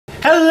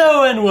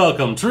Hello and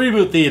welcome to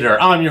Reboot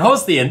Theater. I'm your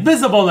host, the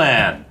Invisible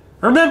Man.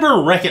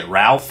 Remember Wreck-It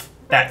Ralph?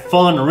 That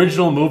fun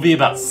original movie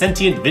about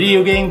sentient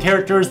video game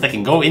characters that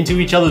can go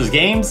into each other's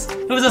games?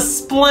 It was a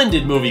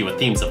splendid movie with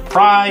themes of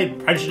pride,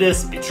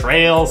 prejudice,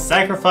 betrayal,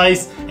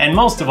 sacrifice, and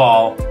most of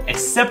all,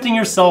 accepting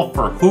yourself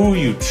for who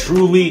you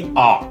truly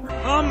are.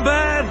 I'm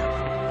bad,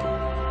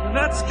 and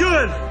that's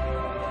good.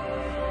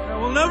 I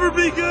will never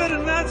be good,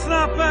 and that's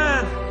not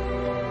bad.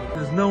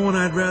 There's no one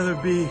I'd rather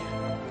be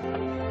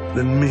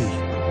than me.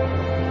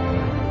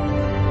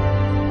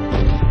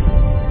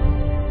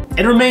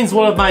 It remains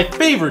one of my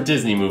favorite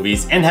Disney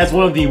movies and has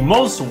one of the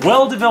most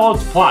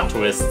well-developed plot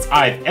twists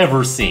I've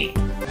ever seen.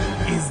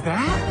 Is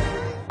that?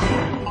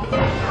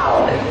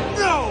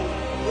 No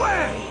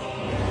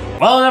way!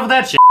 Well, enough of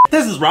that shit.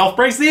 This is Ralph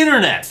Breaks the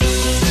Internet.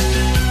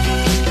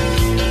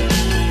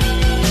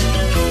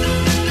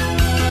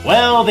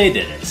 Well, they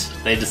did it.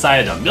 They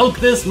decided to milk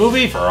this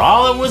movie for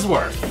all it was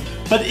worth.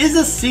 But is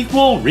a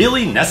sequel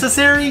really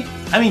necessary?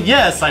 I mean,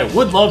 yes, I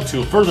would love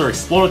to further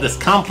explore this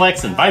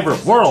complex and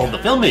vibrant world the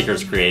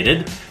filmmakers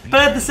created,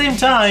 but at the same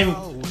time,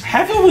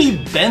 haven't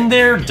we been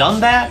there,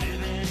 done that?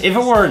 If it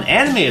were an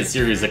animated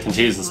series that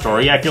continues the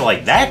story, I feel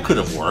like that could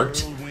have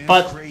worked,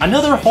 but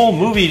another whole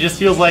movie just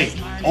feels like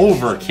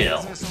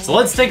overkill. So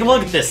let's take a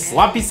look at this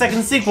sloppy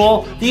second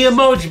sequel, the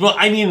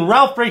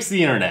Ralph Breaks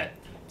the Internet.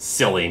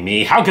 Silly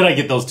me, how could I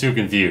get those two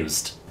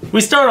confused?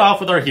 We start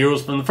off with our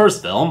heroes from the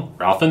first film,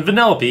 Ralph and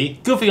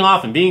Vanellope, goofing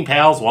off and being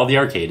pals while the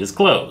arcade is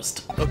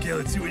closed. Okay,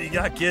 let's see what you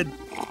got, kid.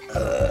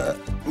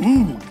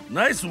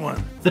 Nice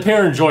one. The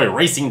pair enjoy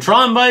racing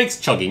Tron bikes,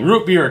 chugging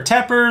root beer at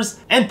Teppers,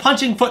 and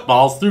punching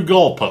footballs through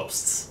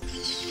goalposts.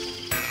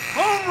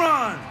 Home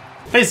run!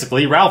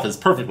 Basically, Ralph is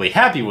perfectly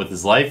happy with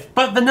his life,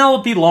 but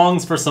Vanellope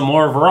longs for some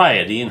more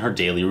variety in her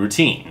daily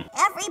routine.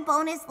 Every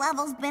bonus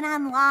level's been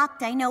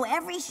unlocked. I know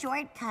every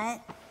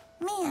shortcut.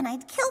 Man,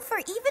 I'd kill for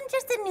even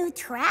just a new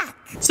track.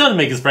 So to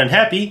make his friend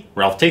happy,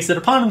 Ralph takes it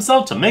upon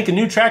himself to make a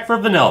new track for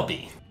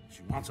Vanellope.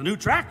 She wants a new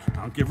track?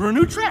 I'll give her a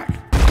new track.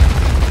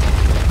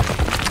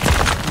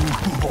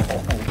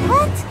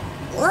 What?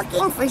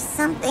 Looking for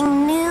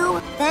something new?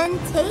 Then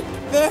take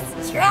this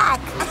track.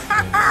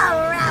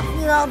 Ralph,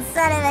 you old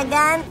son of a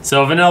gun.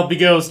 So Vanellope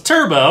goes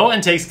turbo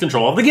and takes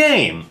control of the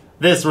game.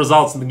 This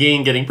results in the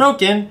game getting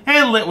broken,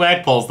 and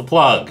Litwack pulls the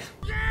plug.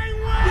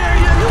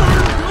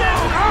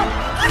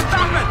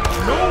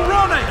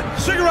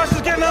 Sugar Rush is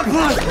getting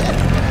unplugged!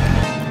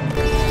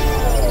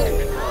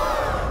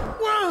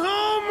 We're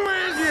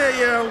homeless!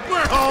 Yeah,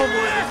 we're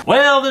homeless!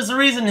 Well, there's a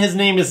reason his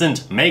name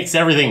isn't Makes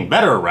Everything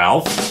Better,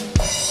 Ralph.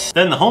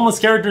 Then the homeless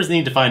characters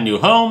need to find new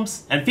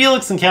homes, and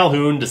Felix and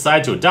Calhoun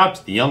decide to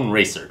adopt the young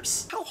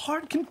racers. How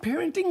hard can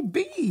parenting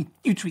be?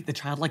 You treat the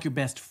child like your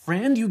best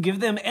friend, you give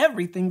them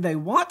everything they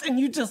want, and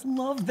you just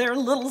love their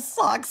little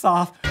socks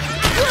off.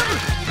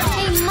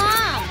 Hey,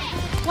 Mom!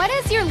 Why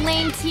does your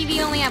lame TV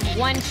only have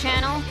one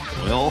channel?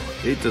 Well,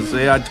 hate to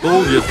say I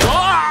told you.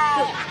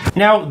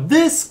 Now,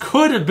 this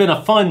could have been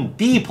a fun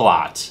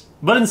B-plot,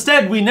 but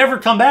instead we never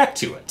come back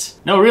to it.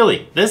 No,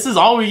 really, this is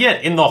all we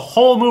get in the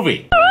whole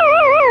movie.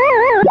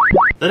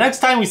 The next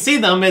time we see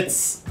them,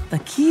 it's... The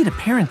key to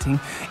parenting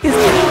is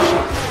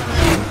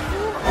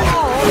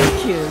all the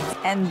kids.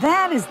 And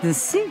that is the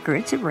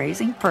secret to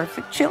raising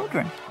perfect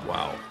children.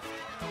 Wow.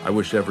 I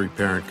wish every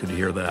parent could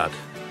hear that.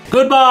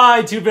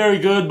 Goodbye, two very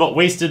good but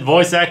wasted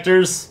voice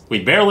actors.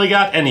 We barely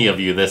got any of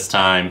you this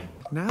time.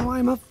 Now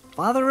I'm a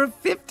father of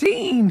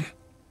 15.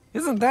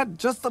 Isn't that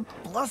just a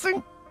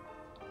blessing?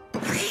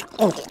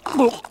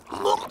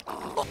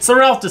 So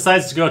Ralph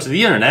decides to go to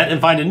the internet and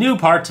find a new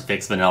part to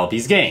fix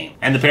Vanellope's game.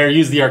 And the pair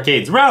use the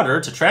arcade's router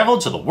to travel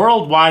to the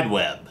World Wide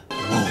Web.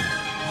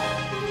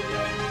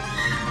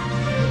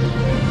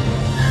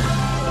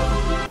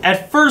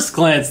 At first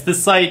glance,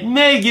 this site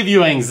may give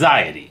you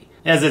anxiety,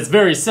 as it's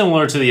very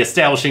similar to the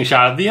establishing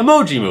shot of the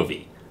Emoji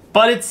movie.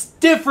 But it's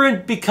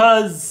different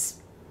because...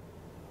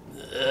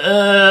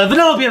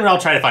 Vanellope and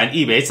Ralph try to find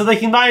eBay so they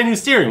can buy a new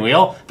steering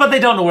wheel, but they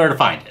don't know where to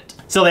find it.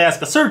 So they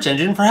ask a search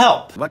engine for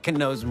help. What can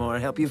Knowsmore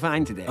help you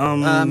find today?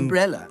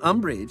 Umbrella,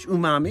 Umbrage,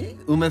 Umami,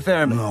 Uma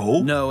Thurman.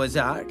 No. Noah's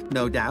Ark,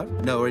 No Doubt,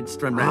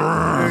 Nordstrom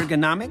Rack,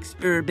 Ergonomics,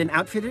 Urban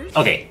Outfitters.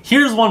 Okay,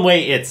 here's one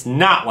way it's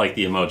not like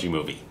the Emoji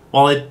movie.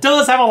 While it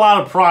does have a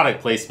lot of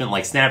product placement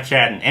like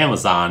Snapchat and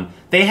Amazon,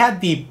 they had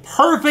the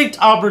perfect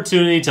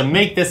opportunity to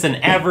make this an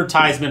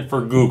advertisement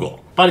for Google.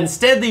 But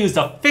instead they used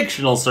a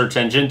fictional search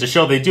engine to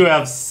show they do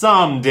have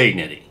some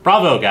dignity.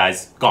 Bravo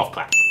guys, golf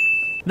clap.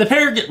 The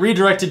pair get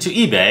redirected to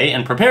eBay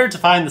and prepared to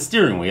find the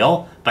steering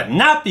wheel, but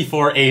not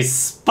before a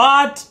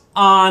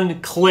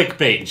spot-on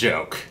clickbait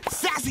joke.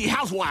 Sassy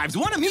housewives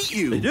want to meet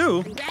you. They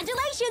do?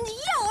 Congratulations,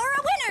 you're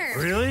a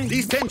winner. Really?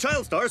 These 10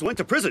 child stars went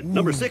to prison.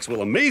 Number 6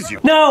 will amaze you.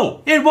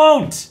 No, it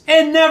won't!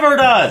 It never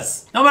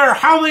does! No matter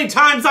how many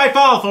times I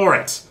fall for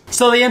it!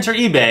 So they enter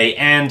eBay,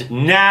 and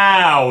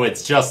now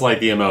it's just like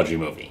the Emoji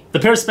movie. The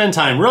pair spend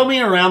time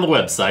roaming around the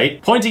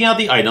website, pointing out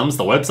the items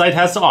the website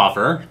has to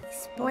offer,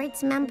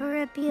 sports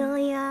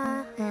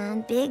memorabilia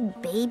and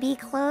big baby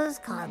clothes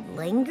called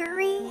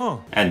lingerie.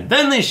 And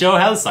then they show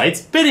how the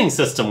site's bidding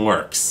system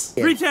works.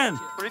 310.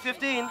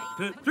 315.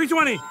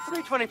 320.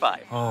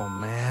 325. Oh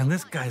man,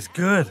 this guy's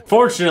good.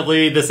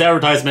 Fortunately, this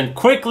advertisement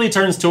quickly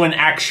turns to an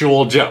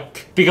actual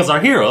joke, because our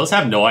heroes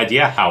have no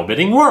idea how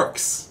bidding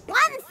works.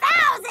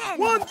 1,000!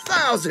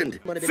 1,000!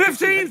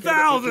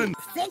 15,000!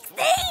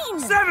 16!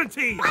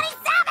 17! 27!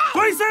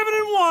 27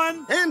 and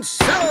 1! And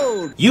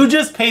sold! You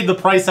just paid the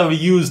price of a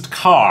used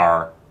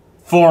car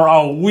for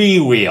a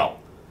Wii wheel.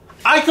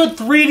 I could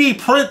 3D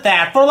print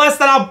that for less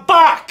than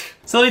 $1!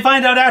 So they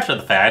find out after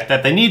the fact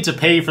that they need to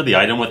pay for the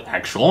item with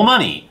actual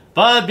money.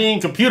 But being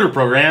computer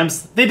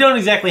programs, they don't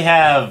exactly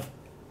have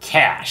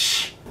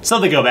cash. So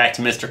they go back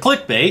to Mr.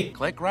 Clickbait.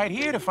 Click right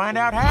here to find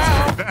out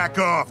how. Back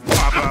off,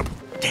 pop-up!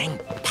 Dang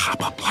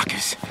pop-up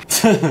blockers.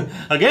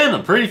 Again,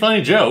 a pretty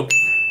funny joke.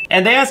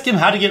 And they ask him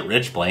how to get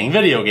rich playing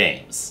video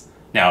games.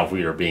 Now, if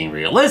we were being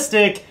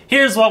realistic,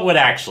 here's what would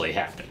actually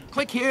happen.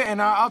 Click here and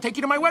I'll take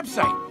you to my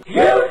website.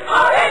 You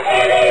are an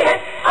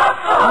idiot!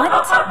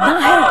 What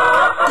the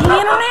heck? The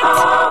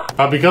internet?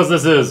 But because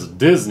this is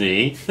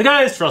Disney, the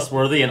guy is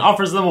trustworthy and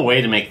offers them a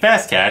way to make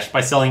fast cash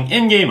by selling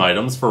in-game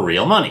items for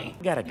real money.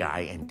 Got a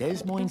guy in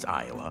Des Moines,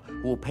 Iowa,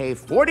 who will pay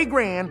 40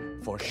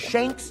 grand for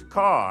Shank's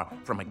car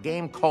from a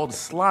game called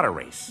Slaughter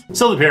Race.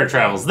 So the pair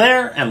travels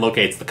there and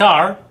locates the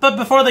car, but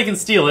before they can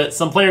steal it,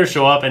 some players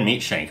show up and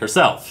meet Shank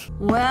herself.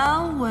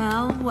 Well,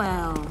 well,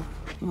 well.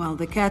 While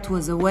the cat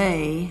was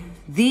away,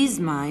 these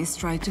mice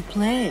tried to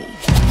play.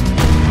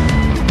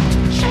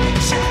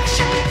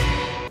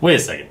 Wait a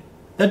second.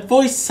 That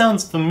voice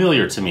sounds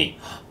familiar to me.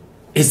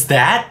 Is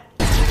that?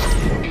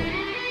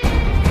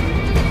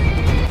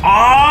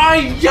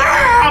 Oh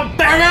yeah,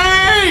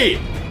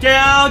 baby!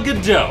 Gal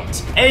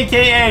Gadot,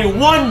 aka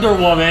Wonder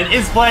Woman,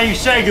 is playing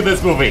Shank in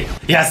this movie.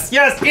 Yes,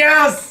 yes,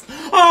 yes!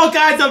 All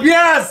kinds of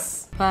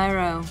yes!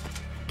 Pyro,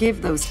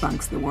 give those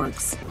punks the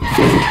works.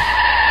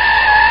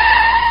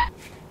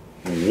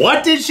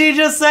 What did she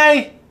just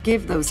say?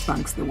 Give those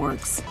punks the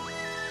works.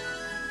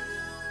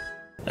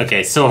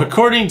 Okay, so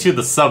according to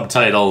the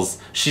subtitles,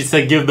 she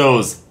said give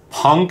those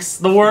punks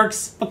the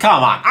works? But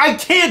come on, I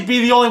can't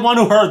be the only one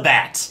who heard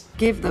that!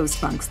 Give those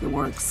punks the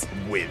works.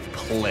 With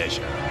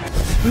pleasure.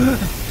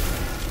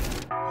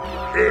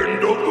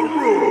 End of the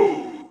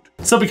road!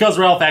 So because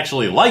Ralph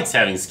actually likes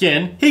having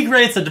skin, he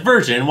creates a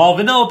diversion while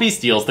Vanellope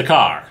steals the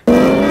car.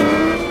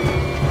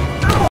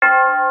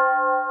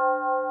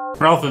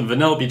 Ralph and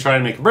Vanellope try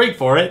to make a break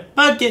for it,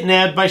 but get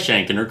nabbed by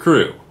Shank and her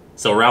crew.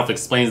 So Ralph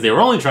explains they were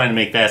only trying to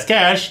make fast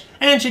cash,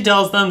 and she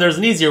tells them there's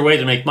an easier way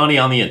to make money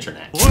on the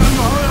internet.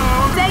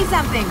 Say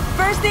something.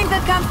 First thing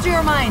that comes to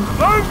your mind.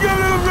 I'm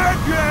gonna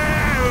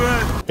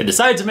wreck it! They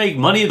decide to make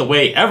money the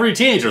way every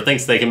teenager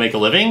thinks they can make a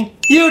living.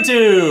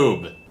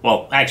 YouTube!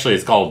 Well, actually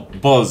it's called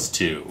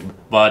BuzzTube,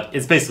 but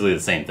it's basically the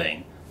same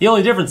thing. The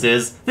only difference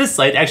is, this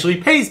site actually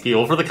pays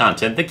people for the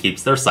content that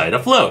keeps their site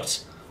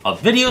afloat. A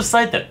video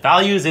site that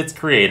values its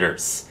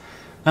creators.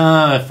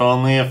 If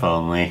only, if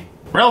only.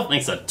 Ralph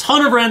makes a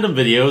ton of random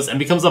videos and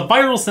becomes a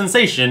viral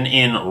sensation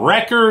in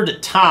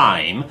record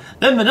time.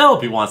 Then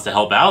Vanellope wants to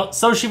help out,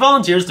 so she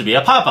volunteers to be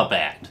a pop-up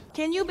ad.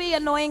 Can you be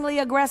annoyingly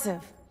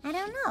aggressive? I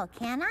don't know.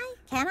 Can I?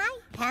 Can I?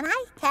 Can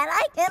I? Can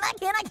I? Can I?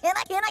 Can I? Can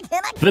I? Can I?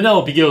 Can I?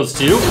 Vanellope goes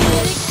to...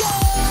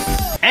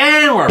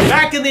 And we're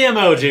back in the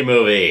Emoji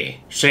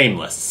movie.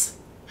 Shameless.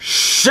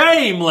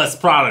 Shameless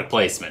product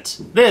placement.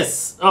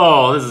 This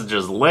is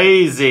just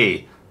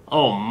lazy.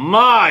 Oh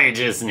my,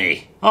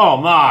 Disney. Oh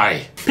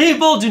my.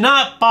 People do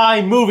not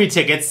buy movie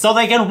tickets so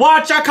they can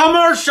watch a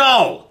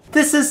commercial.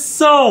 This is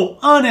so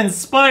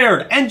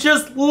uninspired and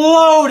just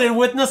loaded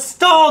with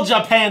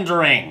nostalgia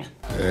pandering.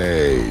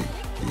 Hey,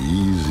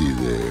 easy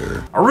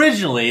there.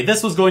 Originally,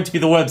 this was going to be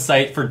the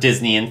website for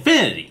Disney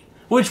Infinity,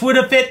 which would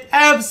have fit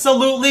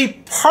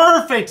absolutely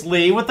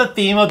perfectly with the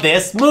theme of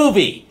this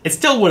movie. It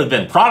still would have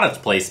been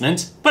product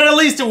placement, but at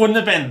least it wouldn't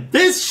have been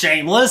this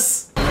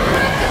shameless.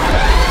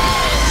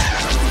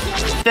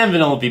 Then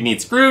Vanellope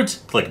meets Groot,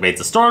 clickbaits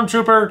a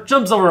stormtrooper,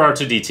 jumps over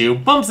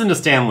R2-D2, bumps into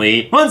Stan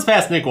Lee, runs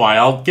past Nick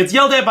Wilde, gets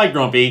yelled at by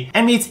Grumpy,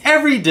 and meets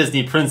every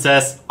Disney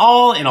princess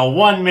all in a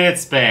 1-minute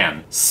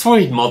span.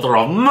 Sweet mother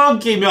of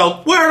monkey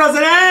milk, where does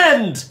it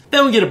end?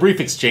 Then we get a brief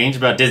exchange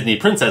about Disney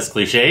princess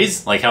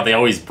cliches, like how they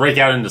always break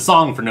out into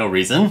song for no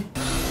reason.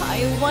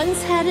 I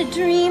once had a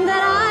dream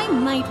that I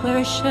might wear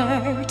a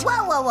shirt.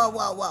 Whoa, whoa, whoa,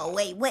 whoa, whoa.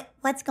 Wait,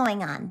 what's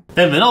going on?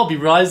 Then Vanellope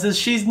realizes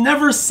she's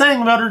never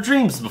sang about her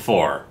dreams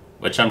before.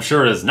 Which I'm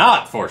sure is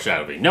not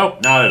foreshadowing.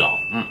 Nope, not at all.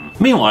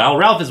 Meanwhile,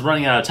 Ralph is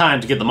running out of time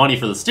to get the money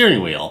for the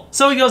steering wheel,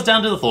 so he goes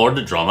down to the floor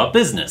to drum up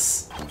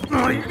business.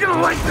 Oh, you're gonna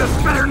like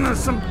this better than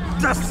some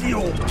dusty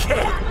old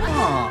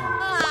cat.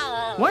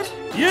 What?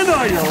 You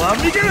know you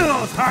love me. Give me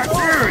those hearts.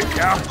 There we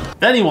go.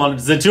 Then he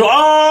wanders into,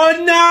 oh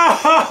no!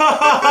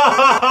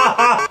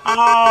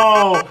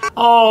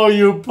 Oh,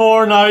 you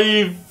poor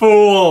naive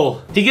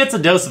fool. He gets a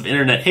dose of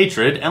internet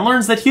hatred and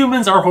learns that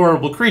humans are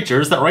horrible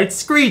creatures that write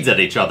screeds at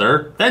each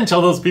other, then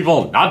tell those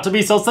people not to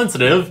be so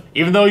sensitive,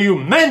 even though you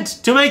meant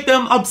to make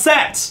them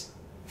upset.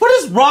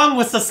 What is wrong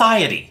with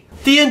society?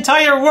 The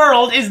entire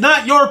world is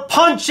not your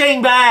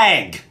punching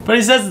bag! But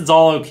he says it's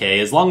all okay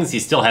as long as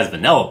he still has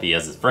Vanellope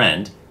as his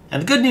friend.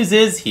 And the good news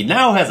is he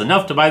now has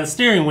enough to buy the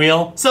steering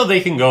wheel so they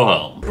can go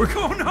home. We're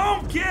going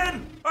home, kid!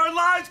 Our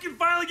lives can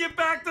finally get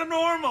back to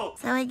normal!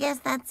 So I guess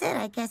that's it.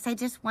 I guess I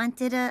just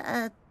wanted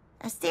a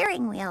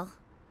steering wheel.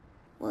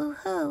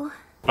 Woohoo.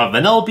 But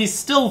Vanellope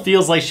still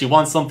feels like she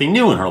wants something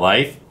new in her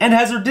life, and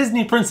has her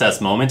Disney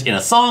princess moment in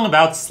a song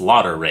about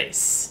Slaughter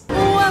Race.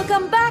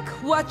 Welcome back,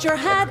 watch your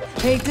head.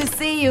 Hate to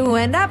see you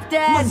end up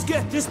dead. Let's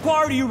get this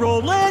party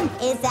rolling!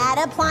 Is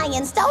that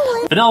appliance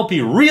stolen?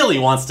 Vanellope really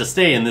wants to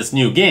stay in this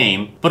new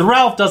game, but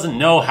Ralph doesn't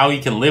know how he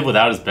can live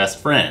without his best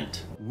friend.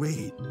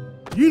 Wait,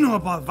 you know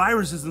about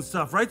viruses and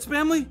stuff, right,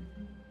 Spamley?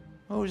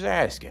 Who's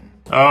asking?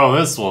 Oh,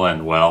 this will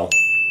end well.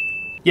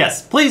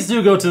 Yes, please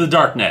do go to the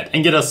darknet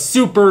and get a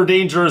super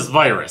dangerous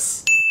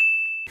virus.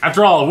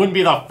 After all, it wouldn't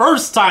be the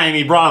first time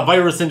he brought a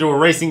virus into a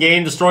racing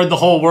game, destroyed the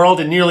whole world,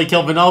 and nearly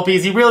killed Vanellope.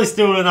 Is he really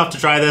stupid enough to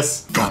try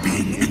this?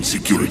 Copying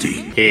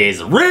insecurity.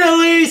 He's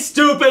really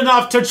stupid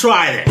enough to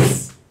try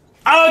this.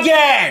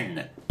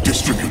 Again!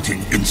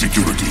 Distributing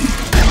insecurity.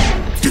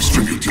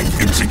 Distributing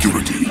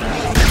insecurity.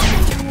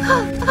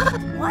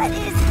 What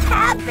is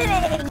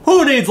happening?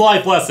 Who needs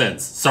life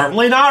lessons?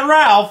 Certainly not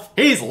Ralph.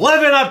 He's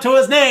living up to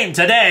his name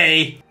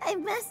today. I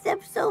messed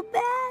up so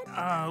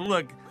bad.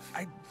 Look,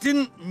 I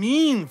didn't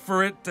mean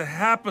for it to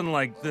happen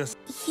like this.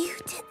 You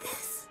did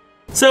this.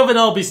 So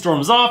Vanellope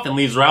storms off and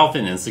leaves Ralph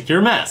an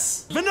insecure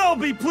mess.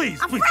 Vanellope,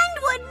 please, A please. friend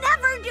would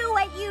never do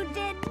what you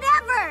did.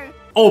 Never.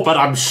 Oh, but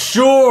I'm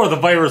sure the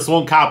virus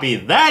won't copy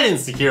that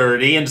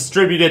insecurity and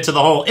distribute it to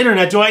the whole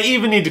internet. Do I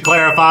even need to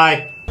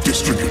clarify?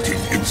 Distributing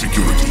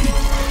insecurity.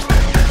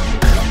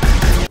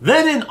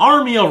 Then an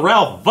army of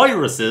Ralph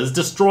viruses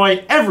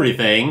destroy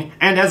everything,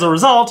 and as a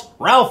result,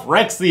 Ralph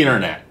wrecks the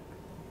internet.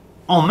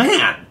 Oh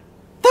man,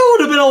 that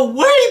would have been a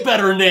way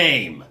better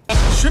name!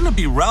 Shouldn't it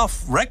be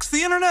Ralph wrecks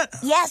the internet?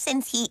 Yeah,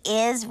 since he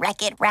is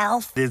Wreck-It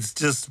Ralph. It's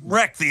just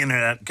wreck the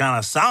internet kind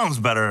of sounds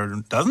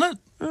better, doesn't it?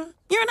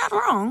 You're not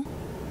wrong.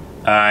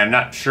 I'm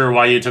not sure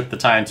why you took the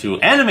time to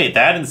animate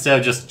that instead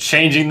of just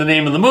changing the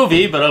name of the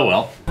movie, but oh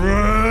well.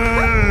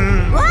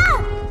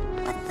 Whoa!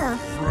 What the?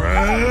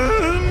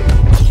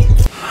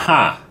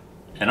 Huh.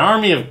 An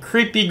army of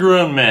creepy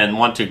grown men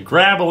want to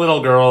grab a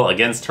little girl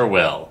against her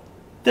will.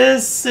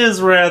 This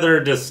is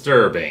rather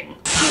disturbing.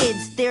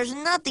 Kids, there's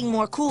nothing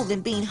more cool than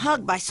being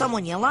hugged by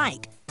someone you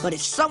like. But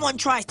if someone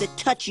tries to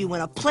touch you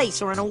in a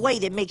place or in a way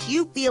that makes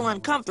you feel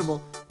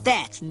uncomfortable,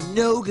 that's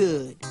no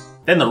good.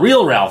 Then the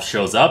real Ralph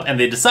shows up and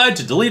they decide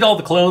to delete all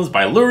the clones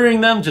by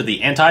luring them to the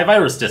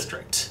antivirus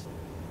district.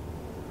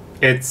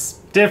 It's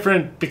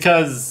different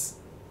because...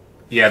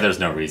 yeah, there's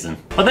no reason.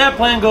 But that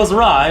plan goes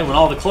awry when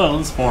all the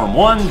clones form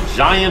one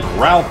giant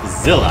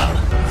Ralphzilla.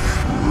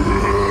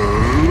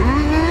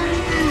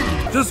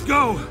 Just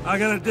go. I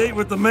got a date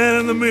with the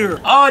man in the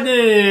mirror. Oh,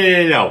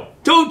 no.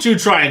 Don't you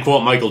try and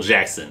quote Michael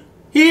Jackson.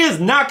 He is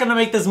not gonna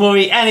make this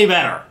movie any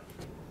better.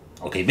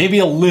 Okay, maybe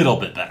a little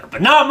bit better,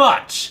 but not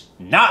much.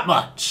 Not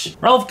much.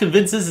 Ralph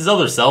convinces his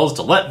other selves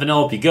to let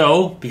Vanellope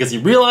go because he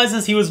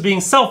realizes he was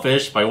being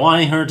selfish by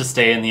wanting her to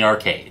stay in the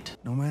arcade.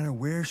 No matter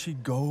where she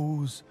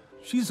goes,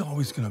 she's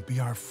always gonna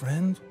be our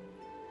friend.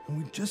 And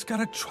we just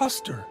gotta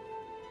trust her.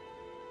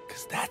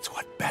 Because that's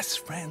what best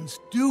friends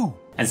do.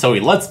 And so he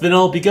lets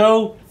Vanellope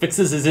go,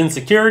 fixes his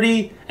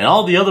insecurity, and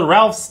all the other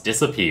Ralphs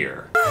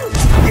disappear.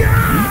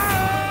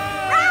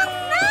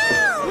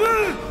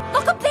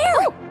 Look up there!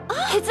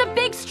 It's a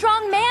big,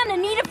 strong man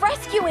in need of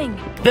rescuing.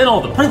 Then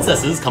all the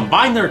princesses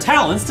combine their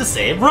talents to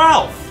save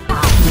Ralph.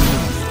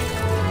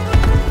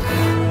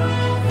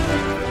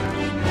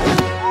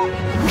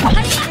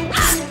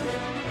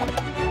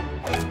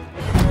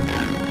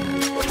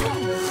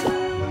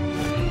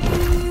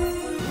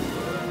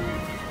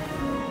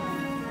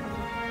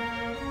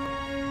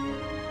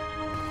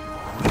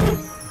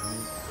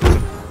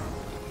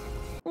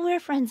 We're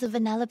friends of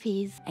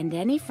Vanellope's. And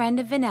any friend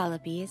of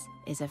Vanellope's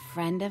is a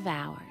friend of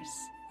ours.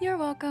 You're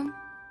welcome.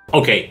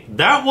 Okay,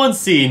 that one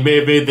scene may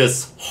have made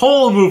this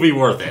whole movie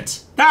worth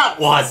it. That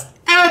was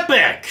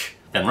epic!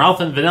 Then Ralph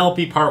and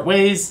Vanellope part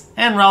ways,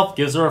 and Ralph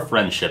gives her a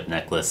friendship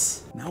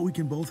necklace. Now we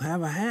can both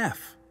have a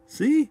half.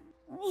 See?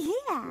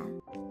 Yeah.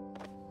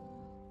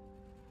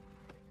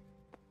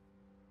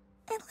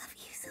 I love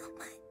you so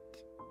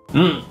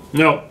much.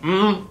 No,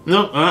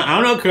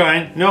 I'm not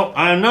crying. No,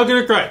 I'm not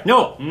gonna cry.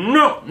 No,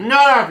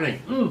 not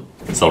happening.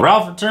 So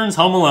Ralph returns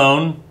home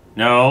alone.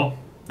 No,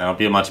 that'll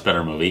be a much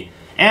better movie.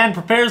 And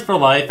prepares for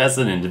life as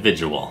an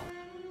individual.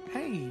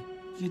 Hey,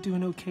 you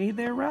doing okay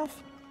there,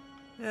 Ralph?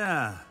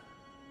 Yeah,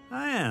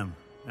 I am,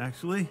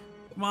 actually.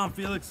 Come on,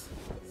 Felix.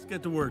 Let's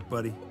get to work,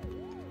 buddy.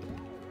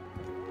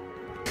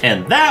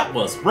 And that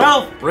was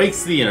Ralph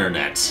Breaks the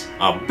Internet.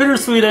 A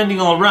bittersweet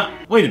ending all around.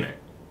 Wait a minute.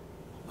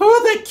 What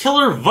about that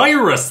killer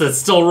virus that's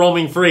still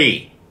roaming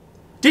free?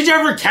 Did you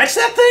ever catch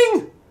that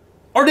thing?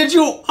 Or did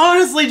you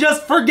honestly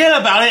just forget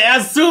about it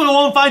as soon it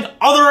won't find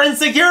other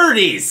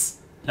insecurities?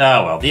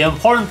 Oh well, the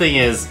important thing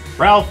is,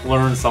 Ralph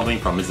learned something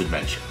from his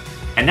adventure.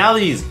 And now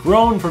that he's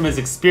grown from his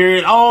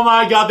experience, oh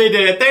my god, they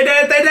did it! They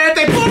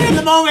put it in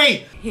the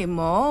movie! Hey,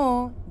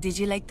 Mo, did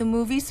you like the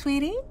movie,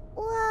 sweetie?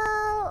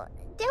 Well,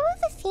 there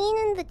was a scene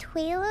in the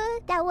trailer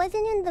that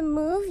wasn't in the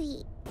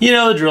movie. You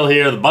know the drill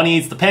here, the bunny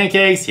eats the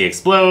pancakes, he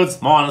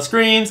explodes, Moana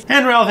screams,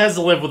 and Ralph has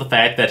to live with the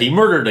fact that he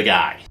murdered a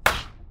guy.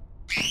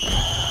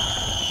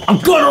 I'm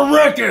gonna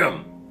wreck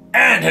him!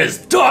 And his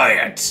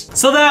diet!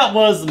 So that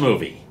was the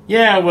movie.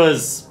 Yeah, it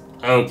was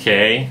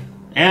okay.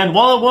 And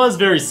while it was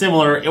very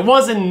similar, it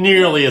wasn't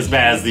nearly as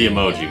bad as the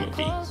Emoji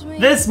movie.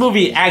 This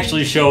movie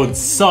actually showed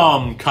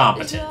some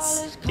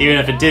competence, even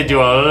if it did do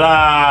a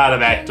lot of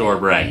backdoor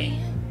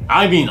bragging.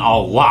 I mean a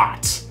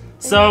lot.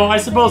 So I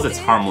suppose it's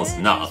harmless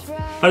enough.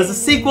 But as a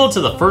sequel to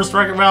the first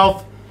Wreck-It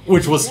Ralph,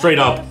 which was straight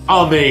up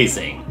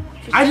amazing,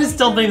 I just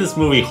don't think this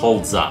movie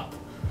holds up.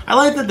 I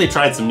like that they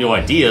tried some new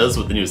ideas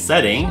with the new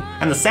setting,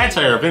 and the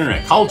satire of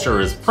internet culture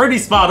is pretty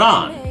spot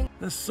on.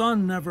 The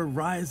sun never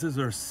rises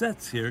or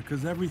sets here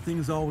because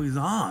everything's always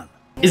on.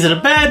 Is it a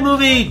bad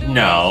movie?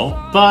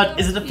 No. But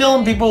is it a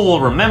film people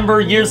will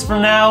remember years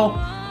from now?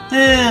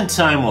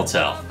 Time will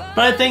tell.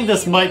 But I think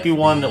this might be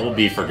one that will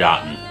be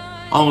forgotten.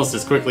 Almost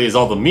as quickly as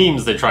all the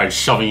memes they tried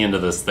shoving into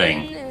this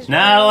thing.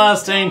 Not a lot of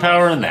staying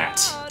power in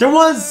that. There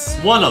was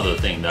one other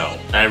thing though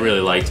that I really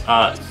liked.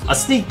 A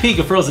sneak peek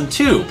of Frozen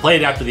 2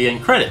 played after the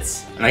end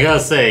credits. And I gotta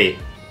say,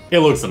 it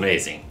looks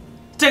amazing.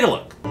 Take a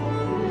look.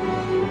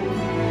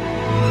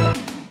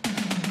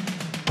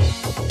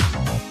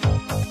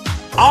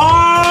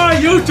 Ah,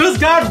 you just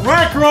got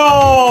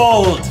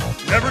rickrolled!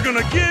 Never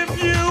gonna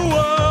give you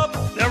up,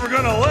 never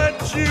gonna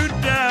let you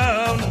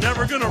down,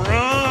 never gonna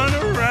run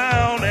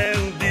around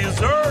and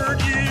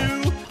desert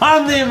you.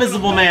 I'm the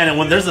Invisible Man, and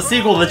when there's a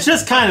sequel that's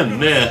just kind of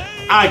meh,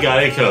 I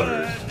got it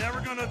covered.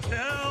 Never gonna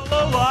tell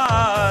a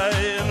lie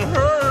and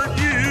hurt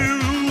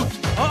you.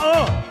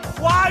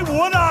 Why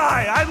would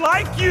I? I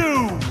like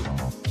you.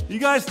 You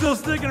guys still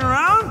sticking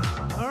around?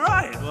 All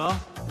right,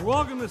 well, you're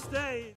welcome to stay.